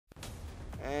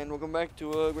And welcome back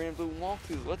to Green&Blue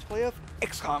walkthrough. Let's play of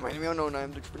Xcom Enemy Unknown.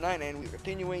 I'm Xcom, and we're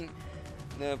continuing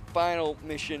the final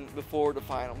mission before the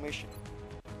final mission.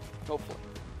 Hopefully.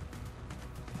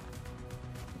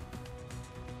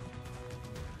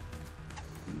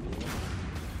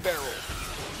 Barrel.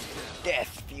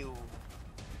 Death fuel.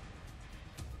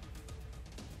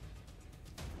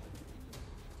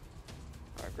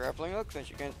 Alright, grappling hook, since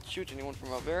you can't shoot anyone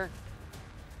from up there.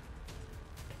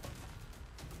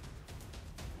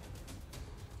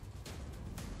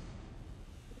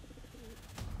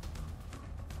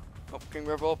 Oh, can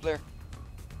grapple up there.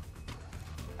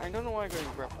 I don't know why I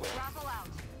couldn't grapple there. Grapple out.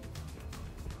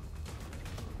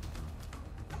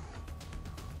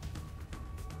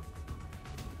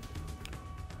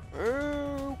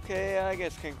 Okay, I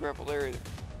guess can't grapple there either.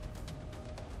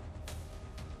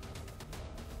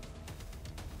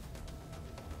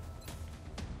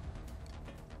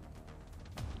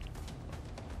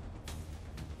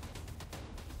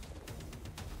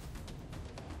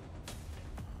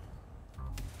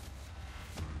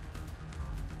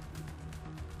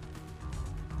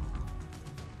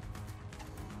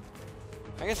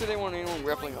 I guess I didn't want anyone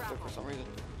grappling up there for some reason.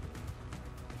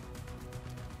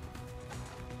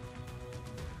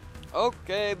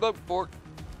 Okay, bug report.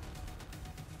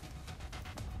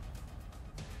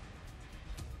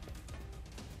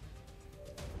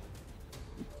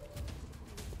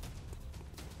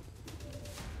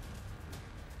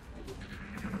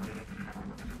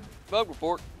 Bug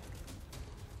report.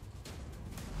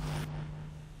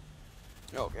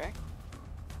 Okay.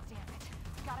 Damn it.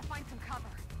 Gotta find some cover.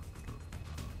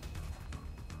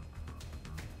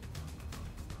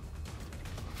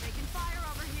 Taking fire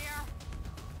over here.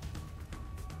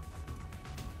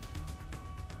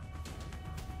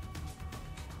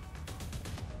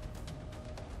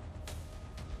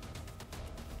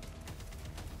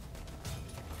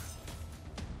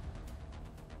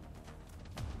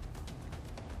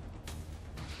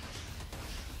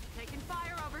 Taking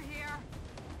fire over here.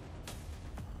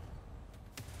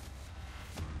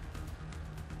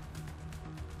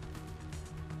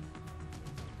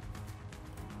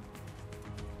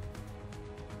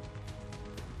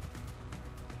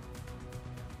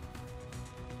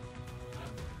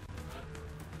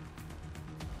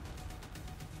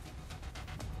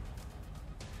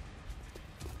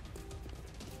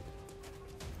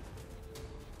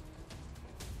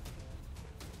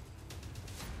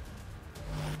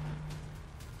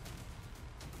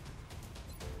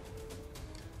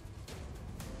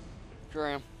 Sure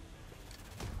I am.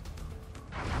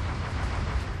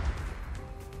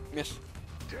 Miss.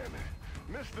 Damn it.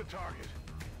 Missed the target.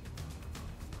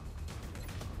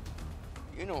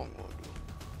 You know what I'm gonna do.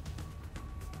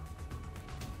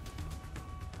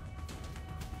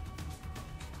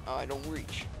 I don't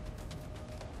reach.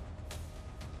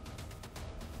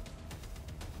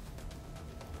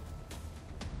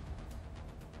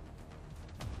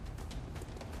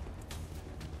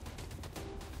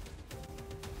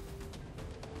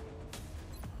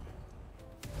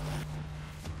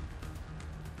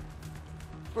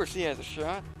 Of course he has a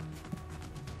shot.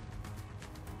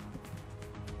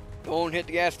 Don't hit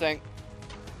the gas tank.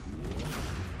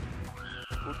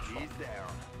 Good shot. He's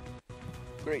down.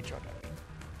 Great shot, I mean.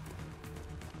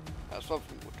 That's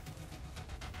something good.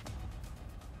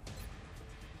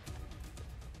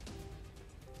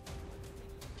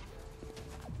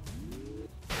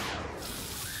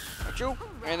 Got you,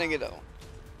 and then get that one.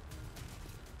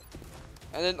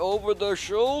 And then over the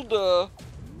shoulder.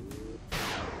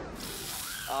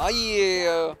 Ah,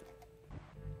 yeah.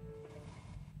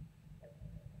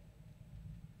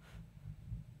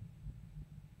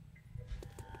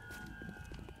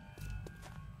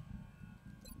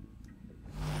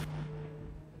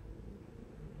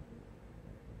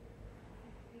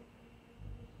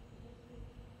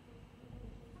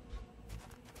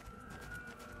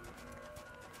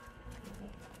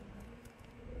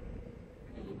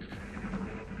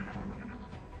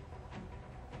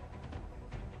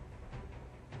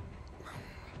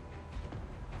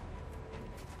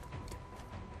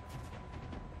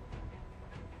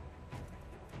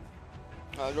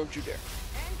 Don't you dare.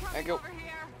 Incoming go. over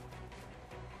here.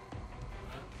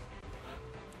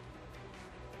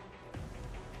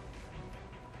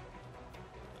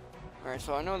 Alright,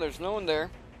 so I know there's no one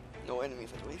there. No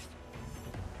enemies, at least.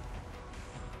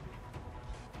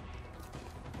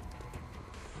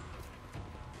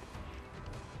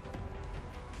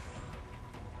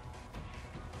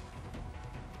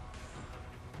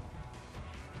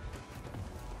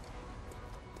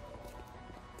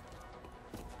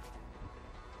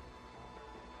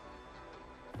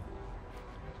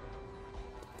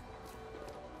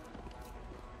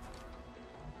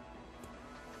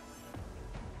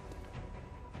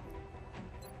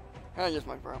 That's just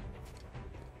my problem.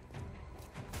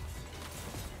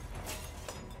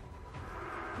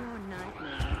 Your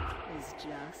nightmare is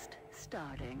just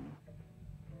starting.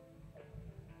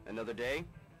 Another day,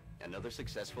 another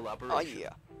successful Oh operation.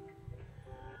 yeah.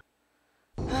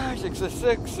 Ah, success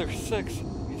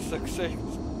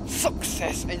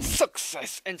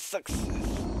and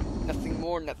success. Nothing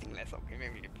more, nothing less. Okay,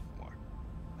 maybe a bit more,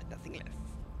 but nothing less.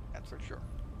 That's for sure.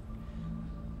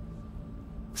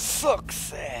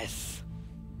 Success.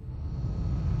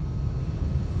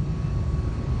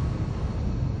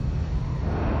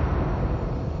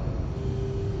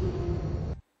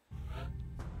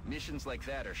 Missions like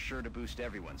that are sure to boost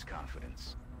everyone's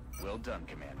confidence. Well done,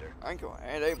 Commander. Thank you,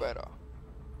 and they better.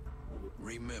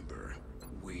 Remember,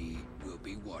 we will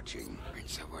be watching. And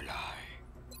so will I.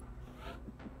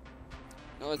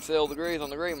 Now let's sell the grays on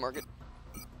the gray market.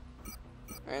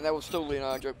 And that was totally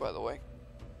not a joke, by the way.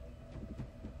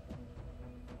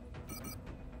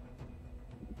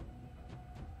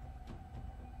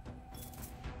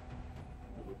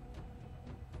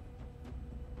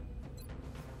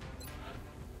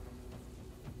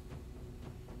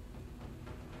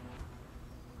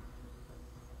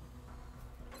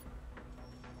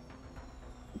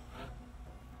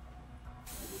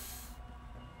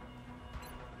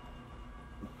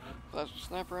 That's a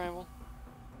sniper rifle.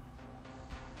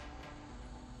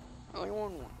 Only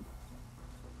one.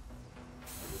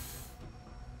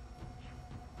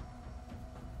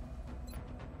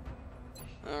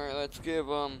 Alright, let's give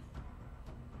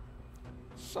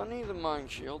Sunny the mine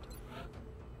shield.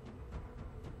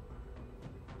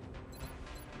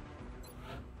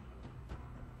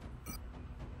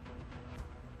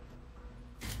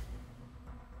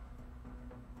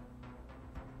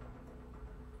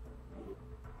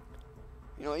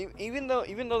 You know, even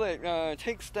though that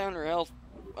takes down her health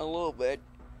a little bit,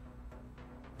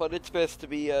 but it's best to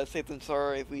be safe than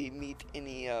sorry if we meet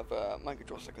any of my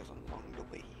control suckers along the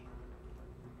way.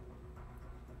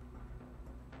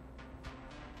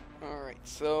 Alright,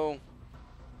 so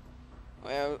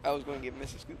I was going to give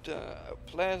Mrs. Gupta a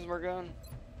plasma gun.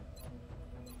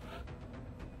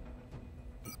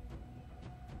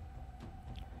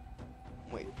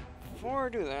 Wait, before I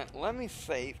do that, let me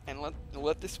save and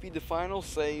let this be the final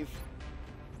save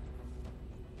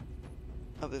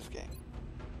of this game.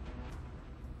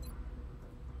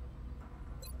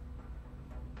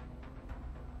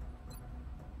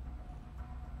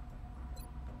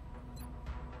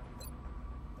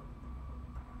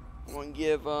 I'm going to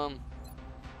give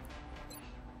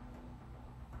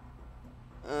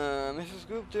Mrs.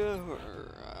 Gupta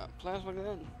her plasma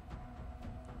gun.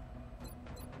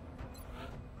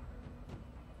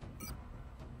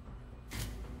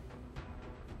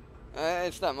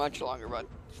 It's not much longer, but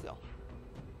still.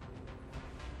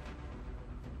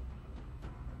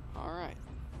 Alright.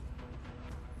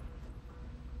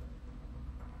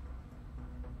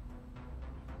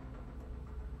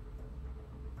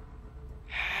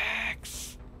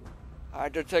 Hacks! I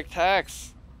detect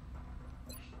hacks!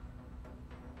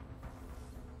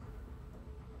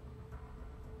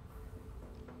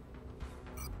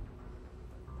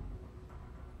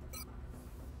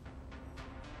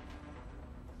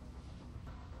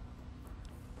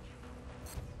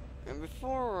 And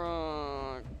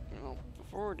before,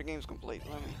 before the game's complete,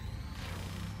 let me...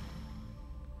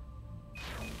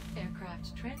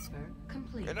 Aircraft transfer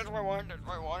complete. Yeah, that's what I wanted,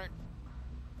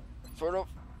 Sort of.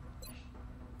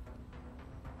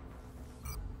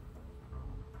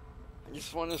 I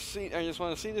just want to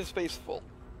see the space full.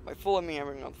 By full, I mean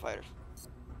having enough fighters.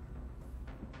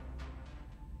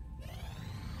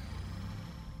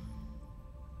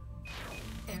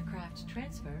 Aircraft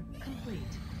transfer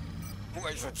complete. Oh,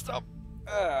 I said stop.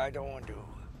 I don't want to.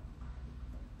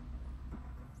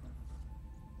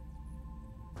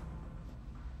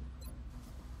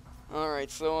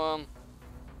 Alright, so,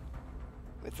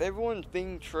 with everyone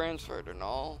being transferred and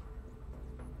all,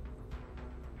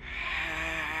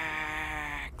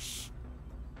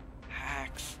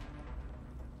 hacks.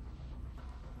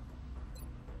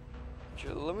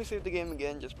 Sure, let me save the game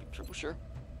again, just be triple sure.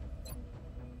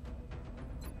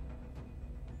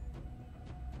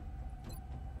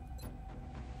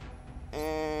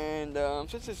 And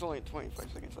since it's only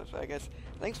 25 seconds left, I guess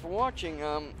thanks for watching.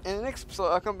 In the next episode,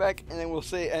 I'll come back and then we'll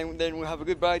say, and then we'll have a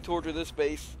goodbye tour to this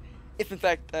base. If in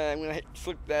fact I'm gonna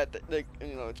select that, like,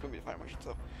 it's gonna be the final mission.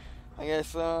 So, I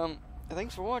guess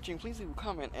thanks for watching. Please leave a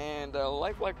comment and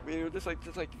like the video, dislike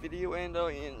the video, and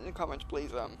in the comments,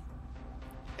 please.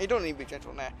 You don't need to be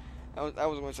gentle on that. I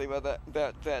was going to say about that,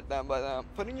 but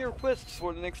put in your requests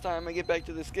for the next time I get back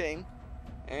to this game,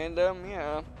 and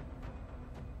yeah.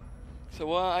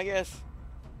 So, I guess,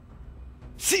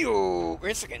 See you in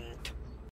a second.